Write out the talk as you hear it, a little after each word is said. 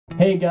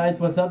Hey guys,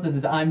 what's up? This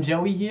is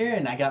iimjoeyy here,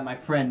 and I got my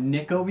friend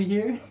Nick over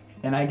here,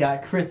 and I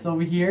got Chris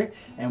over here,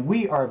 and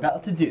we are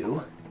about to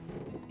do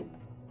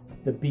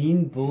the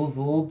Bean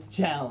Boozled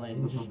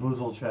challenge. The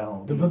Boozled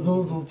challenge. The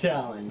Boozled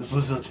challenge. The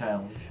Boozled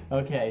challenge.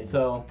 Okay,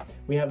 so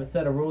we have a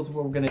set of rules of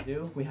what we're gonna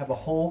do. We have a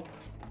whole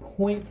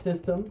point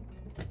system.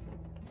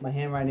 My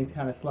handwriting's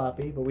kind of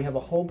sloppy, but we have a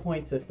whole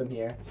point system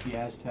here. It's the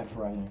Aztec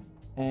writing.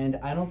 And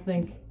I don't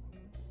think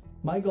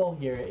my goal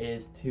here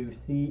is to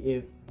see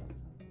if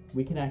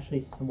we can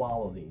actually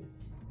swallow these.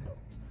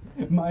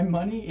 My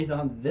money is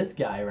on this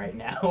guy right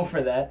now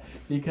for that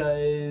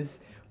because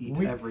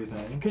Eats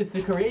everything. Because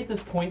to create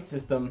this point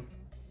system,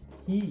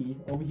 he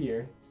over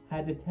here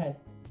had to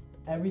test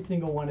every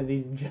single one of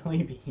these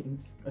jelly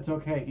beans. It's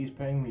okay, he's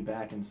paying me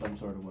back in some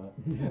sort of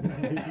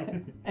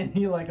way. And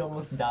he like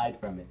almost died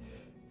from it.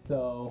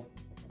 So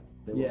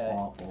They were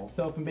awful.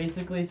 So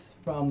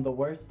from the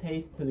worst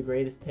taste to the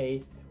greatest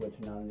taste, which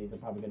none of these are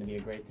probably going to be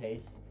a great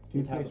taste.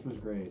 Toothpaste was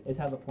great. Is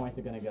how the points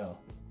are going to go.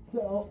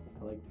 So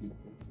I like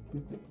toothpaste.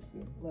 Toothpaste is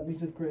good. let me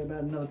just grab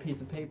out another piece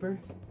of paper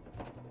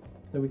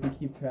so we can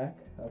keep track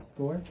of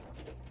score.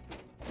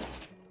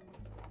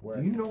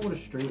 Do you know what a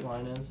straight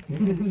line is?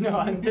 No,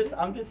 I'm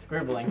just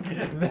scribbling.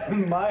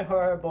 My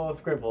horrible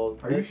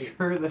scribbles. Are you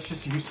sure that's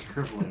just you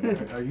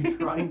scribbling? Are you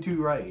trying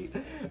to write?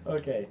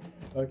 Okay.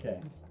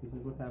 This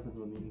is what happens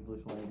when the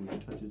English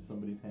language touches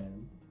somebody's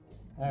hand.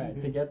 Alright,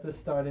 to get this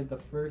started, the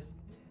first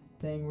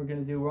thing we're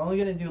gonna do, we're only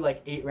gonna do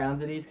like 8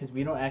 rounds of these because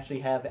we don't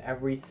actually have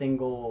every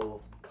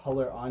single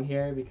color on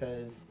here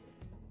because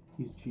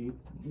He's cheap.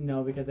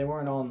 no, because they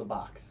weren't all in the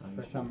box Oh,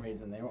 for some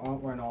reason. They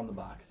weren't all in the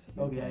box.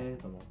 Okay.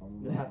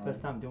 This is my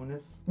first time doing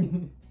this.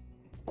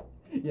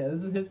 Yeah,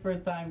 this is his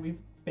first time. We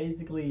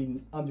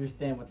basically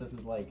understand what this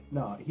is like.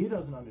 No, he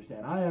doesn't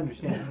understand. I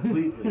understand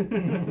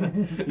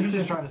completely. He's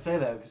just trying to say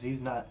that because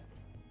he's not.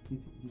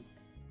 He's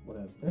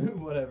whatever.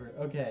 Whatever.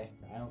 Okay.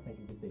 I don't think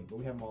you can see, but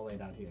we have them all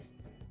laid out here.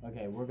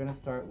 Okay, we're gonna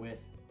start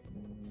with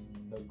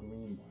the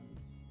green ones.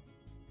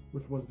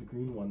 Which one's the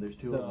green one? There's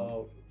two of them.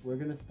 So we're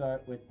gonna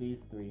start with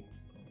these 3.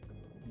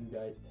 You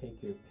guys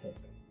take your pick.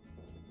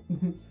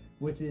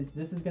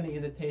 This is gonna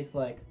either taste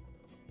like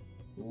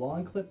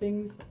lawn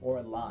clippings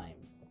or lime.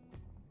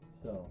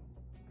 So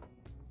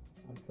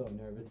I'm so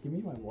nervous. Give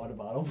me my water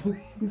bottle,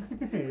 please.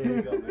 Here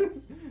you go,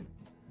 man.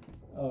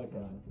 Oh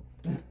god.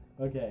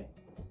 Okay.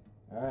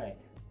 Alright.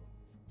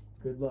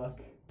 Good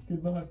luck.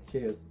 Good luck.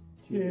 Cheers.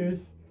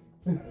 Cheers.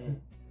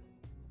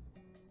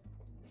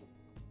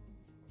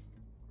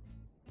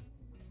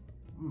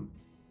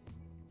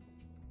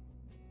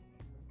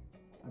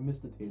 I miss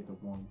the taste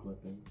of lawn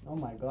clippings. Oh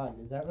my god,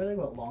 is that really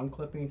what lawn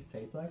clippings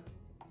taste like?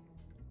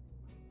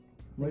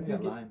 I think it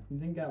got lime. You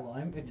think it got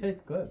lime? It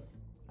tastes good.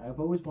 I've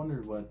always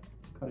wondered what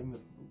cutting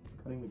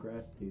the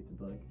grass tasted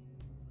like.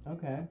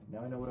 Okay.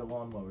 Now I know what a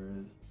lawnmower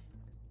is.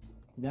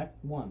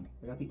 Next one.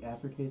 I got the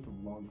aftertaste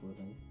of lawn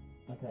clipping.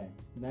 Okay.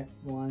 Next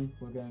one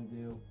we're gonna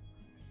do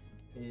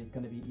is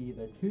gonna be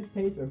either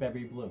toothpaste or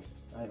berry blue.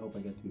 I hope I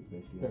get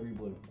toothpaste. Yeah. Berry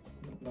blue.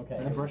 Okay.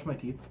 Can I brush my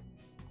teeth?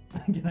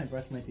 Can I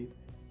brush my teeth?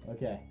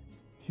 Okay.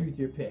 Choose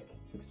your pick.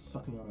 It's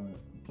like sucking on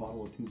a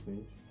bottle of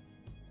toothpaste.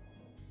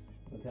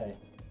 Okay.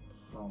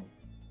 Oh.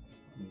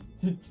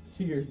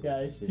 Cheers,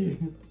 guys.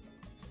 Cheers.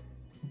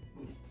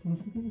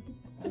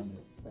 Found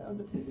it. Found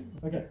it.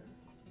 Okay.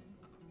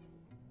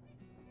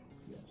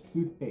 Yes.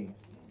 Toothpaste.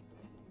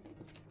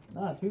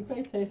 Nah,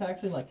 toothpaste tastes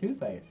actually like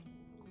toothpaste.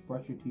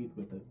 Brush your teeth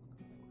with it.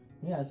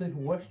 Yeah, it's just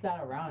whoosh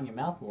that around your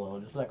mouth a little,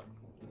 just like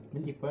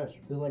Minty fresh.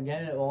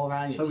 get it all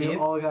around your So teeth. we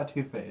all got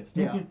toothpaste.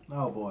 Yeah.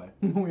 Oh boy.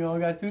 We all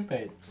got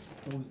toothpaste.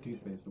 What was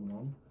toothpaste?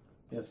 One?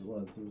 Yes, it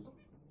was. It was.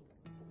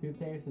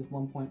 Toothpaste is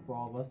 1 point for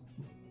all of us.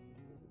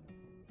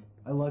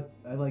 I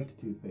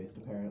liked toothpaste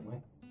apparently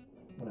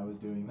when I was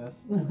doing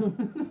this.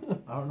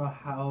 I don't know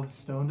how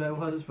stoned I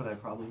was, but I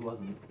probably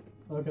wasn't.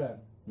 Okay.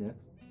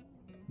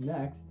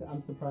 Next.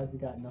 I'm surprised we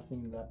got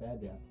nothing that bad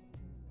yet.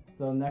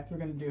 So next we're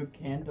gonna do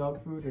canned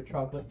dog food or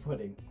chocolate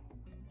pudding.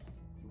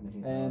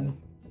 I'm gonna hate And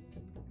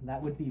that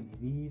would be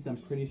these, I'm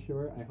pretty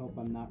sure. I hope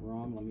I'm not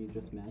wrong. Let me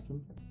just match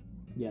them.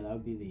 Yeah, that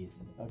would be these.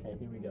 Okay,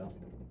 here we go.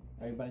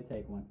 Everybody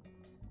take one.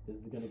 This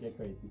is gonna get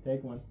crazy.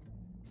 Take one.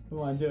 Come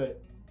on, do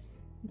it.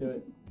 Do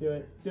it. Do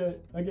it. Do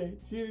it. Okay,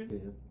 cheers.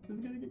 Cheers. This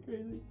is gonna get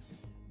crazy.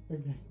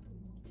 Okay.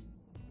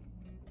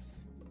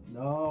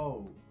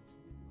 No.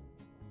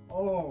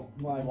 Oh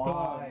my god.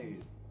 Why?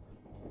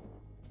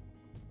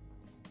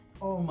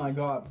 Oh my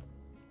god.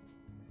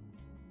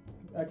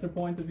 Extra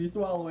points if you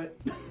swallow it.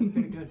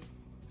 Pretty good.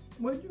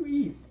 What did you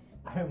eat?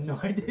 I have no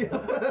idea.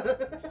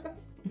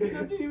 You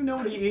didn't even know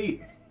what you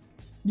ate.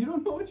 You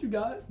don't know what you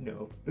got?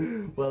 No.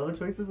 What are the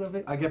choices of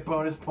it? I get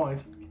bonus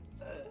points.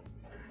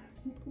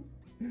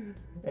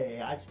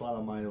 Hey, I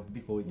swallowed mine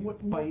before you.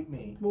 What? Bite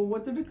me. Well,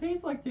 what did it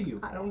taste like to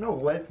you? I don't know.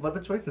 What are the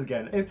choices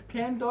again? It's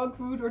canned dog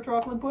food or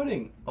chocolate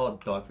pudding. Oh,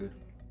 dog food.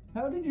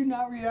 How did you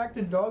not react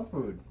to dog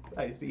food?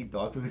 I used to eat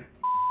dog food.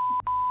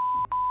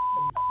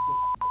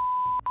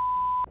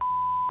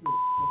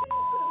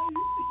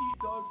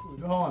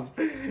 Hold on.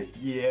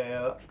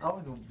 Yeah, I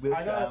was a weird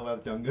I got- child when I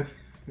was younger.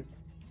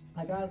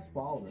 I gotta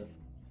swallow this.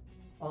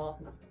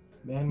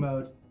 Man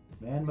mode.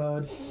 Man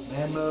mode.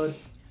 Man mode.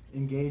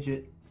 Engage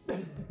it.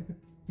 Can't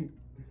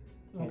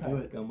do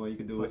it. Come on, you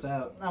can do What's it.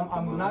 out?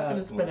 I'm What's not out?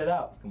 gonna spit it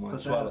out. Come on,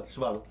 What's swallow, that?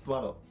 swallow,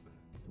 swallow,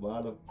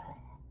 swallow.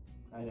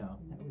 I know.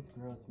 That was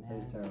gross, man. That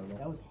was terrible.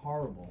 That was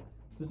horrible.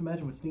 Just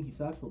imagine what stinky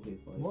socks will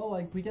taste like. Well,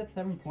 like, we get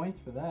 7 points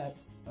for that.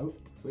 Oh,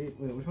 Sweet.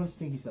 wait, which one's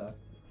stinky socks?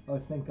 Oh,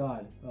 thank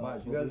God. Oh,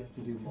 Watch, well, we have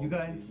to do you multi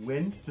guys cheese.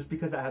 win just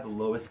because I have the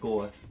lowest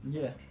score.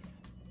 Yeah. Right,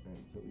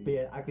 so we- But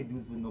yeah, I could do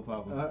this with no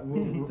problem. Alright.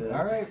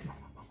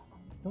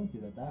 Don't do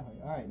that hard.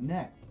 Alright,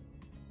 next.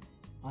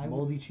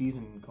 moldy cheese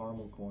and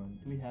caramel corn.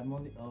 Do we have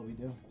moldy? Oh, we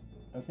do.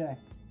 Okay.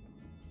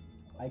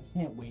 I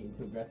can't wait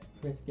until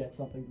Chris gets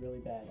something really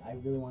bad. I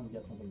really want to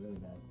get something really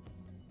bad.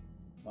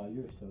 Oh,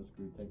 you're so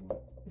screwed. Take one.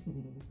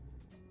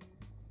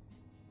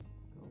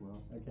 Oh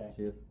well. Okay.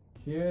 Cheers.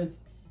 Cheers.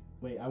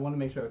 Wait, I want to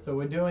make sure. So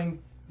we're doing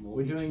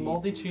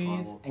moldy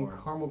cheese and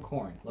caramel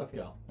corn. Let's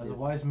go. As a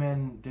wise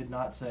man did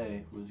not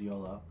say was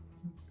YOLO.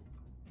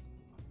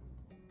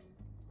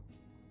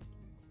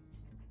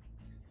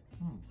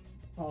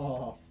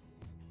 Oh.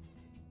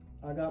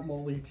 I got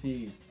moldy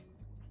cheese.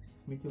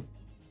 Me too.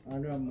 I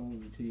got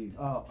moldy cheese.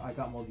 Oh, I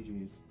got moldy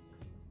cheese.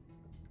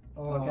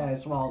 Oh. Okay, I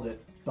swallowed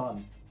it.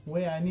 Done.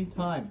 Wait, I need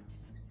time.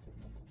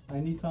 I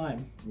need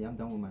time. Yeah, I'm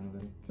done with mine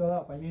already. Shut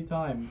up, I need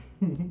time.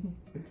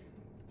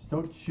 Just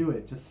don't chew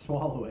it. Just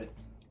swallow it.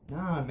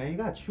 Nah, man, you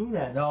gotta chew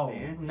that, No.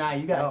 man. Nah,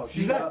 you gotta, No,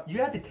 You Shut got, you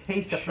have to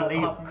taste the Shut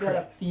flavor. up. you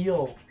gotta Chris.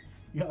 feel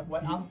You gotta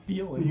what feel- I'm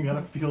feeling. You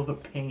gotta feel the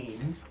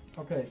pain.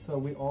 Okay, so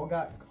we all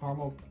got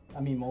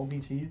moldy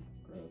cheese.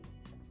 Gross.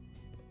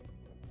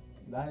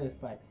 That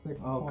is like 6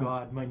 Oh points.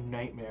 God, my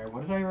nightmare.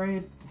 What did I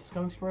rate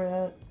skunk spray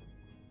at?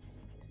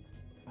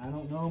 I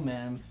don't know,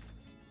 man.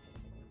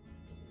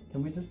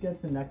 Can we just get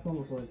to the next one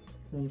before this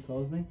thing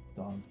kills me?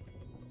 Done.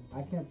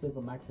 I can't believe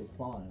I'm actually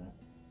swallowing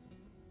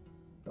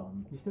it.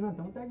 Done. You still not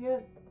done with that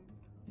yet?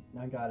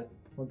 I got it.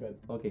 We're good.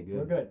 Okay, good.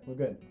 We're good. We're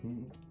good.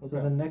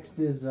 So the next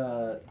is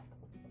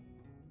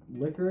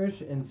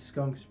licorice and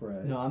skunk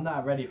spray. No, I'm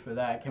not ready for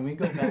that. Can we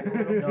go back a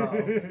little? No.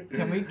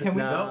 Can we?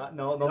 Nah,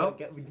 no. Nope.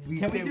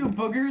 Can we do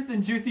boogers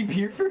and juicy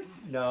pear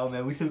first? No,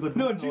 man, we should go to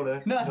No, the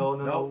soda. no.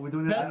 No, we're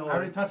doing this That's in I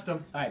already order. touched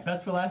them. All right,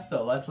 best for last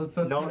though. Let's No, do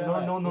that no, last.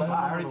 no, no, Let's- no.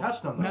 I already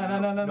touched them. No, no,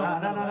 no, no, no, No,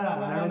 no,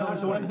 no, no, no,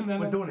 no, we're doing it. no,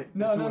 We're doing it.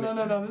 No, We're no, doing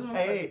no, it. no, no. This one.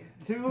 Hey,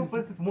 2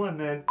 versus 1,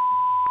 man.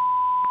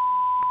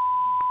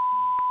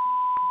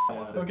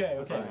 Okay,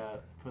 What's okay.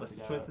 that? What's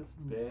the choices?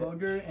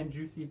 Booger and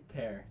juicy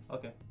pear.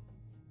 Okay.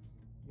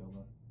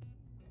 YOLO.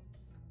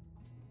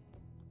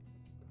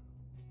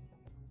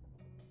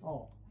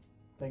 Oh,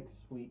 Thanks,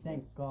 sweet.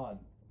 thank God.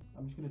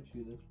 I'm just gonna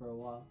chew this for a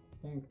while.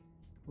 Thank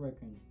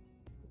frickin'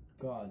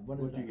 God. What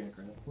is What'd you that? get,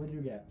 Chris? What'd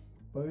you get?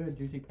 Booger or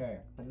juicy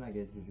pear? I did not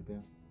get juicy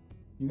beer.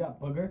 You got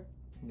booger?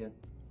 Yeah.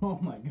 Oh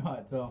my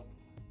God. So,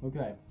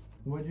 okay.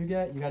 What'd you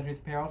get? You got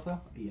juicy pear also?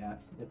 Yeah.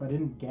 If I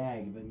didn't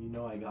gag, then you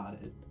know I got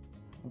it.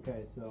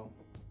 Okay, so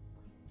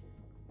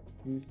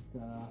juice,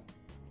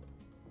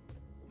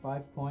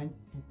 5 points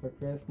for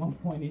Chris, 1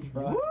 point each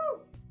for us.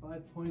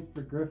 5 points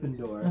for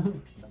Gryffindor.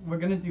 We're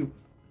gonna do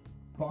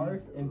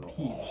barf and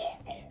peach.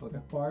 Okay.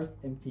 Barf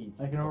and peach.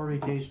 I can already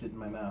taste it in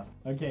my mouth.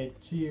 Okay,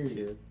 cheers.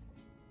 Cheers.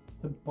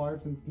 To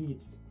barf and peach.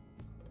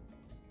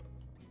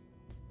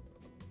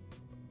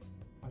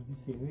 Are you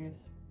serious?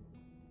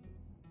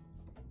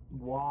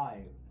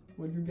 Why?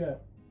 What'd you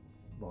get?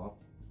 Bob.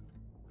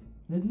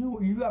 There's no.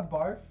 You got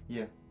barf?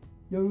 Yeah.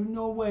 Yo,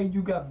 no way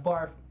you got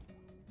barf.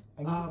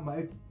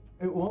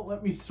 It won't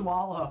let me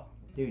swallow.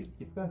 Dude,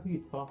 you forgot who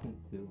you're talking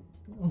to.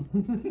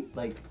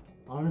 Like,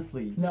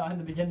 honestly. No, in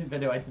the beginning of the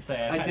video I did say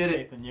I I had did it.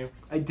 faith in you.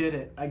 I did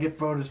it. I get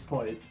bonus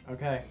points.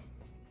 Okay.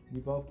 You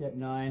both get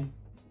 9.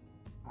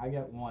 I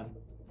get 1.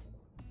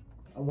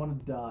 I want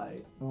to die.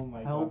 Oh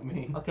my Help God.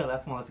 me. Okay,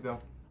 last one, let's go.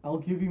 I'll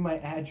give you my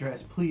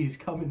address. Please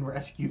come and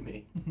rescue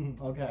me.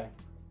 Okay.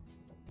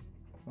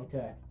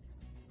 Okay.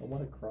 I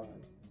want to cry.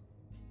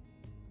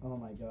 Oh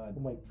my God.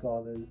 Oh my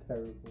God, that is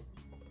terrible.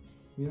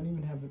 We don't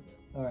even have it.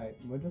 Alright,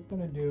 we're just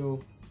gonna do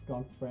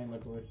skunk spray and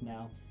licorice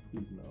now.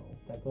 Please no.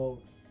 That's all.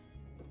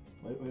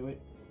 Wait.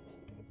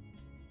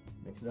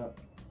 Mix it up.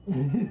 Okay.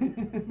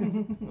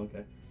 This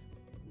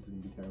is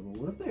gonna be terrible.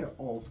 What if they are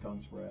all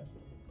skunk spray?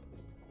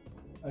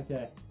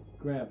 Okay.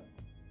 Grab.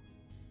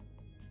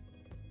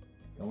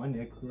 Come on,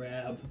 Nick.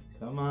 Grab.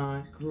 Come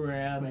on.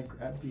 Grab. Can I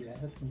grab the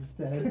ass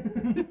instead?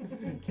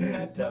 Can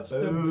I touch the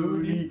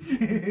booty?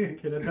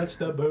 Can I touch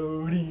the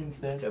booty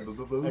instead?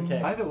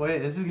 Okay. Either way,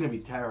 this is gonna be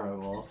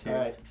terrible.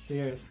 Alright,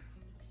 cheers.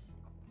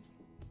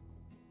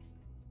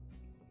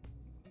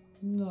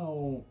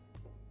 No.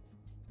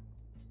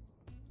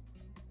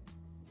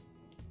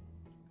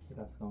 I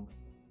got skunk.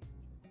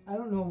 I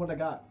don't know what I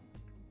got.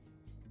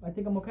 I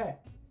think I'm okay.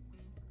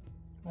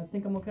 I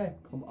think I'm okay.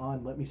 Come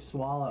on, let me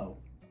swallow.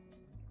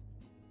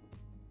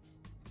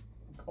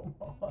 Come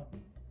on.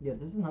 Yeah,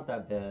 this is not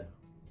that bad.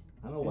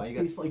 I don't know why It you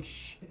guys. tastes like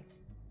shit.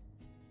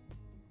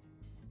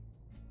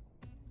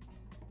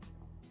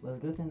 Well,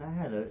 it's a good thing I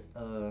had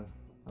a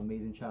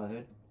amazing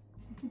childhood.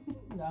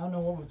 I don't know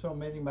what was so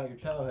amazing about your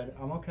childhood.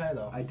 I'm okay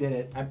though. I did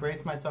it. I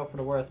braced myself for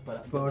the worst,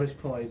 but Bonus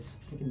points.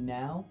 okay,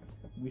 now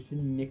we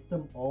should mix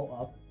them all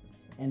up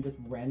and just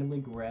randomly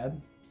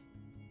grab.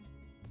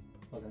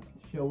 Okay.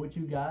 Show what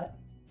you got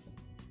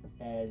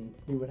and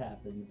see what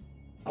happens.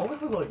 Oh, we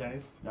could go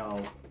tennis. No.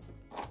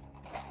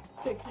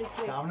 Shake, shake,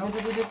 shake. Domino? I'll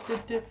do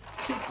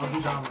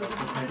domino.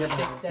 Can I get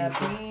Shake that my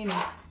beanie.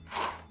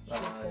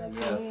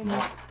 Yes.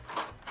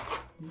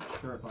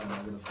 Sure, fine.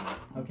 I'll get a small.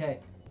 Okay,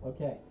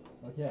 okay,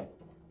 okay.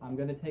 I'm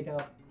gonna take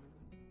out.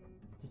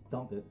 Just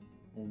dump it,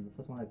 and the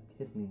first one that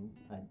hits me,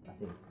 I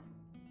take it.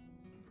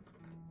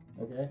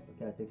 Okay.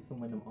 Okay, I take some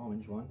random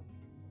orange one.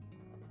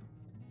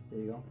 There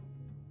you go.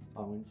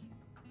 Orange.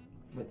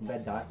 With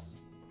red dots.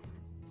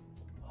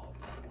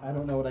 I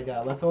don't know what I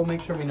got. Let's all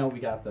make sure we know what we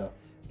got though.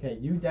 Okay,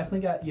 you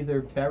definitely got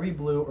either berry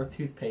blue or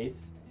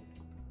toothpaste.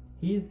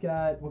 He's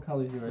got, what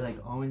color is yours? Like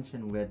orange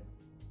and red.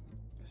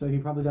 So he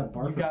probably got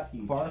bar You for got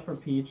peach. bar for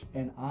peach,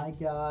 and I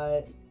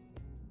got.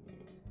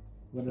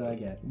 What did I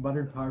get?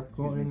 Buttered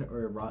popcorn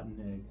or rotten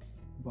egg.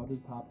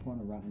 Buttered popcorn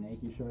or rotten egg?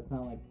 You sure it's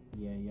not like.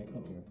 Yeah, I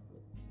think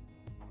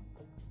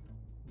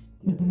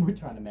you're. We're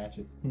trying to match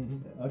it.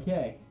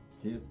 Okay.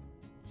 Cheers.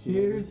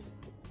 Cheers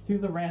to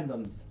the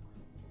randoms.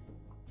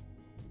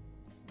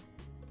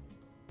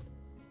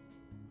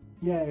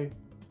 Yay.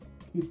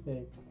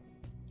 Toothpaste.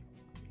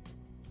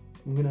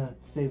 I'm gonna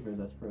savor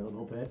this for a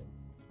little bit.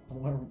 I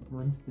want to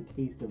rinse the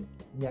taste of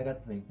Yeah, I got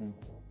the same thing.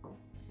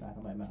 that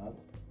in my mouth.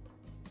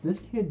 This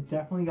kid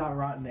definitely got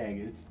rotten egg.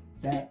 It's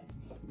that.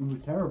 It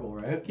was terrible,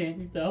 right? Can't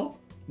you tell?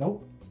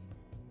 Nope.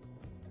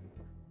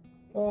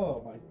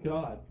 Oh my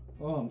god.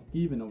 Oh, I'm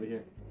skeeving over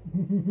here.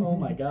 Oh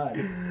my god.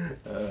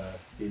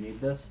 Do you need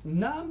this?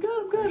 Nah, I'm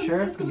good, I'm good. You sure?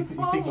 I'm just gonna You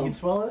swallow. think you can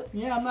swallow it?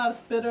 Yeah, I'm not a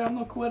spitter, I'm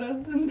no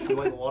quitter. You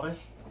like water?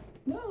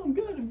 No, I'm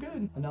good, I'm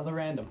good. Another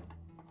random.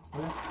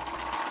 Look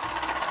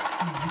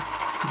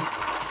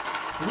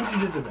what you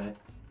did to me.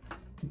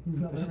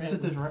 Another I should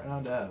sit this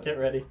round out. Get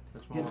ready.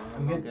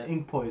 I'm getting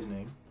ink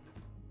poisoning.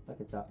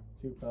 Okay, stop.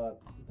 2 fell out.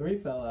 3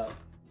 fell out.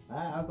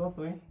 I'll go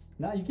 3.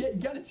 No, you can't.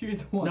 You gotta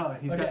choose one. No,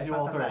 he's gotta do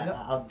all 3.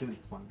 I'll do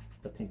this one.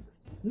 The pink.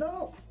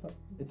 No!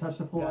 It touched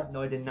the floor.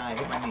 No, I did not. I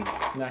hit my knee.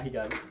 Nah, he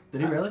got it.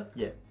 Did he really?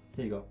 Yeah.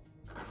 Here you go.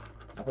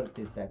 I'll put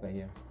this back right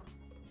here.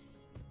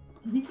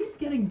 He keeps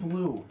getting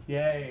blue.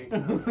 Yay.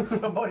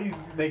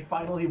 They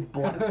finally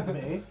blessed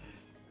me.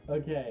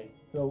 Okay,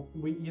 so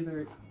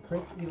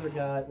Chris either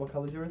got, what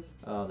color's yours?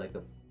 Like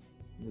a,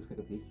 looks like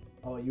a peach.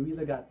 Oh, you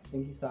either got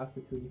Stinky Socks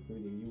or Tutti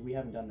Frutti. We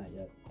haven't done that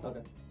yet.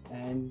 Okay.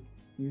 And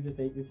you just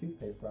ate your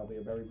toothpaste, probably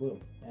a berry blue.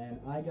 And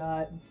I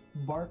got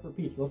Bar for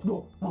Peach. Let's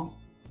go. Oh.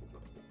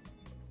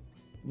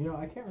 You know,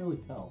 I can't really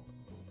tell.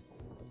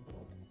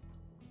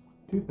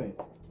 Toothpaste.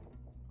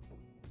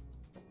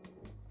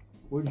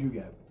 What did you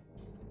get?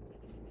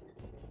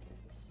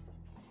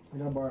 I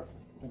got barf.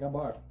 I got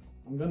barf.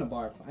 I'm gonna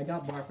barf. I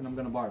got barf and I'm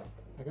gonna barf.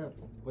 I got.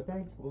 What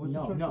was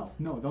No, your no,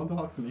 no, don't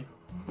talk to me.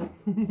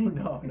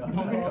 No, Don't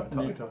talk to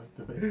me. talk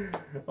to me.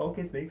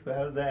 Okay, Snake, so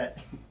how's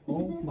that?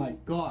 Oh my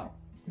god.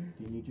 Do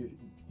you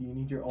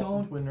need your Don't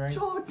ultimate win ring?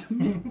 talk to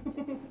me.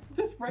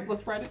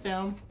 Let's write it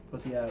down.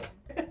 Pussy out.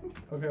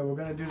 Okay, we're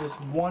gonna do this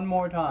one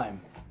more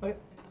time. Okay.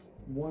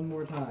 One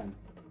more time.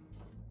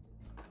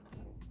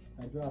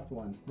 I dropped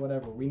one.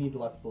 Whatever, we need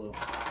less blue.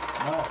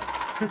 No.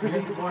 You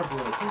need more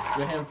blue.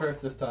 Your hand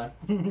first this time.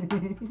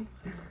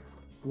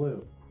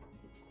 Blue.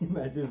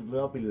 Imagine blue,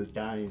 I'll be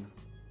dying.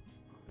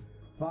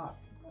 Fuck.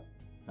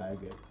 I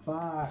get.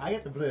 Fuck. I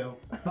get the blue.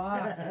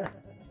 Fuck.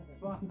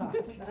 Fuck.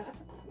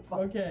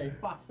 Okay.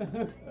 Fuck.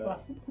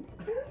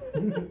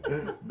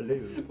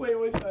 Blue. Wait,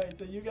 alright,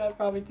 so you got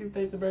probably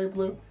toothpaste and berry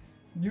blue.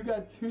 You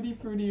got Tutti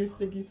Frutti or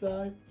Sticky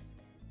Side.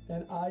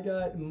 And I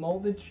got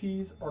molded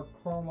cheese or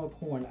caramel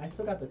corn. I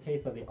still got the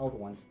taste of the other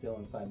one still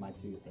inside my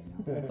tooth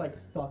right now. It's like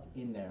stuck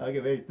in there. Okay,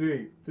 ready?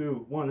 3,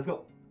 2, 1, let's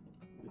go.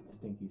 It's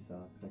stinky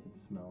socks. I can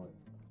smell it.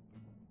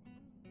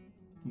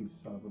 You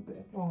son of a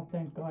bitch. Oh,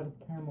 thank God it's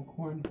caramel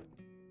corn.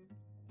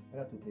 I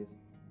got toothpaste.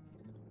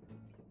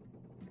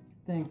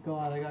 Thank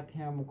God I got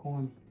caramel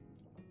corn.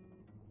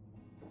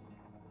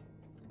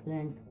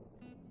 Thank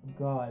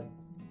God.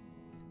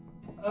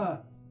 I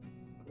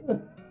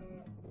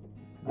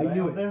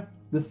knew it. There?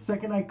 The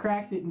second I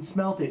cracked it and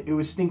smelt it, it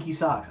was stinky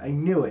socks. I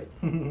knew it.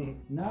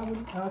 Now we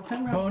 10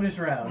 rounds. Bonus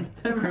round.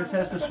 Chris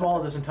has to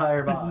swallow this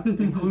entire box,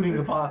 including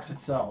the box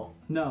itself.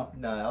 No.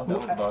 No, I'll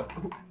double the box.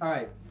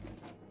 Alright.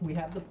 We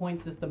have the point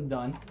system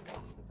done.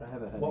 I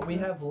have a headache. What we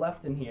have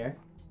left in here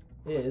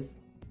is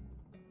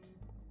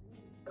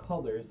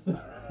colors.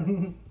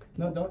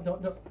 No, don't.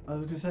 I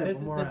was gonna say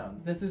one more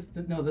round. This is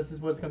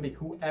what it's gonna be.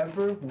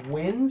 Whoever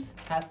wins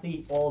has to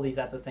eat all these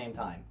at the same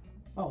time.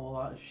 Oh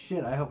well,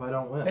 shit! I hope I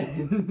don't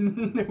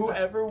win.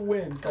 Whoever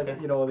wins has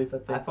to eat all these at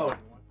the same I time. thought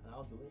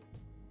I'll do it.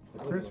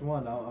 If Chris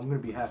won, I'm gonna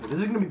be happy. This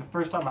is gonna be the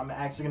first time I'm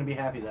actually gonna be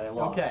happy that I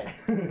lost.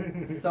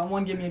 Okay.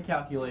 Someone give me a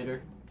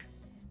calculator.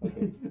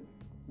 Okay.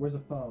 Where's the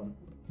phone?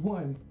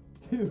 1,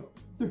 2,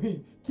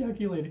 3,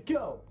 calculator,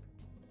 go!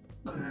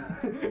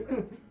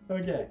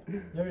 Okay,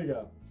 there we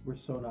go. We're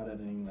so not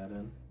editing that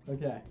in.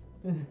 Okay.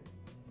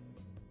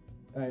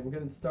 Alright, we're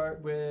gonna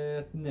start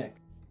with Nick.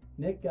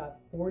 Nick got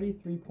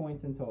 43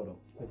 points in total.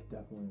 I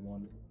definitely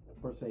won.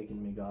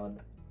 Forsaken me, God.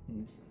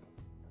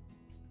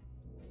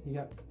 He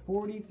got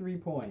 43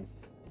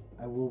 points.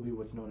 I will be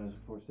what's known as a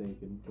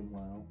Forsaken from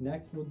WoW.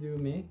 Next we'll do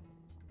me.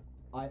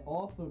 I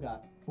also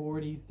got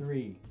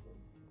 43.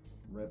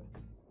 Rip.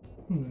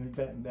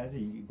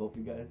 Imagine both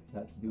you guys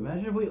have to do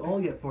Imagine if we all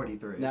get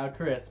 43. Now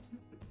Chris.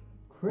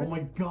 Oh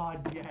my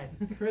God,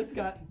 yes. Chris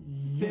got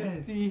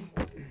Yes.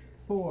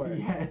 54.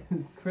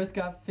 Yes. Chris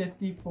got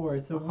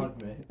 54, so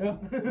Hug me.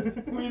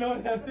 we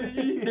don't have to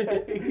eat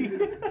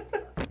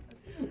it.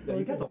 Yeah,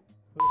 you got to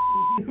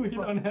We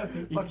don't have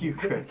to eat Fuck you,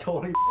 Chris.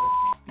 totally.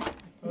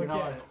 You're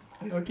not.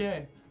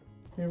 Okay,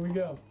 here we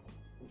go.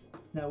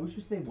 Now we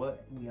should say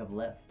what we have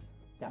left.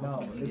 That No,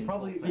 would be it's eaten.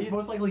 probably, He's- it's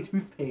most likely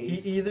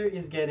toothpaste. He either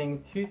is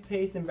getting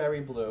toothpaste and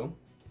berry blue,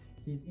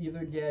 he's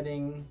either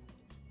getting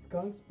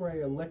skunk spray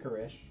or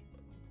licorice,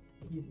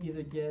 he's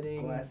either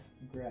getting glass.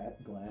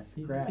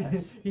 he's,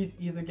 Grass. he's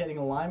either getting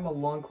lime or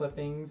lawn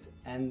clippings,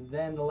 and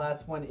then the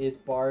last one is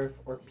barf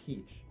or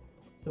peach.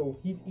 So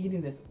he's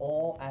eating this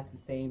all at the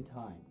same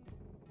time.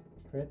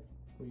 Chris,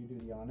 will you do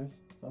the honors?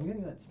 So I'm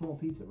getting that small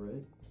pizza,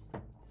 right?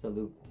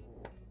 Salute.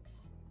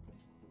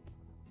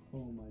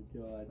 Oh my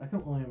god. I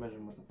can only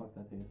imagine what the fuck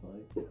that tastes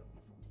like.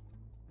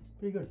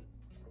 Pretty good.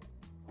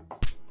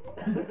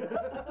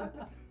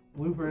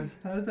 Bloopers.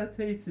 How does that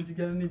taste? Did you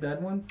get any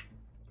bad ones?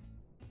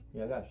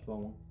 Yeah, I got a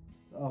strong one.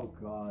 Oh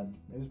God.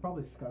 It was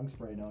probably skunk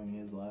spray knowing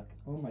his luck.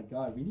 Oh my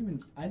god, I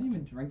didn't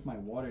even drink my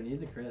water,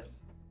 neither Chris.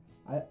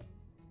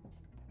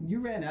 You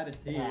ran out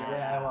of tea.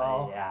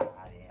 Yeah.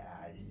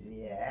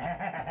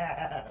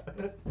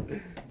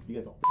 You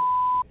guys all.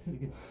 You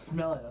can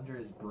smell it under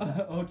his breath.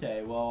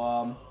 Okay,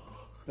 well,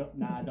 don't,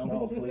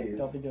 No, please.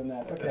 don't be doing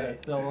that. Okay,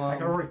 so, I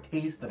can already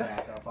taste the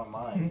backup on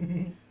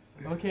mine.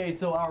 okay,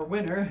 so our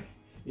winner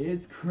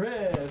is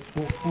Chris.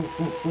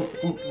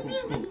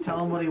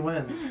 Tell him what he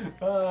wins.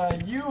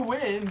 You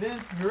win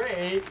this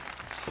great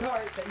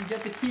chart that you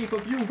get to keep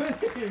if you win.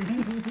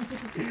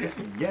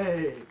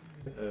 Yay!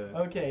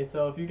 Okay,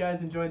 so if you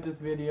guys enjoyed this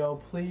video,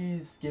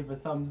 please give a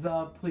thumbs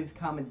up, please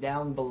comment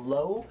down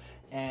below,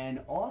 and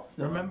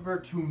also Remember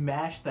to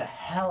mash the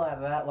hell out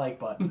of that like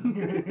button.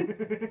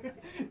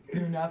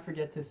 do not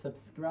forget to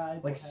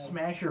subscribe. Like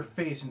smash your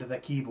face into the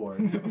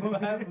keyboard. We'll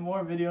have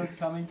more videos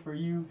coming for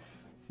you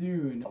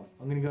soon.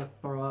 I'm gonna go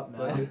throw up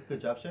now.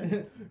 Good job,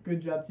 sir.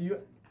 Good job to you.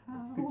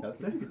 Good job,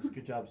 sir.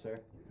 Good job,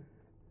 sir.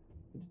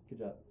 Good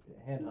job.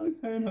 Hand hug.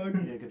 Hand hug.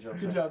 Yeah, good job,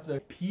 Good sir. job, sir.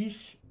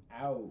 Peace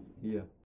out. Yeah.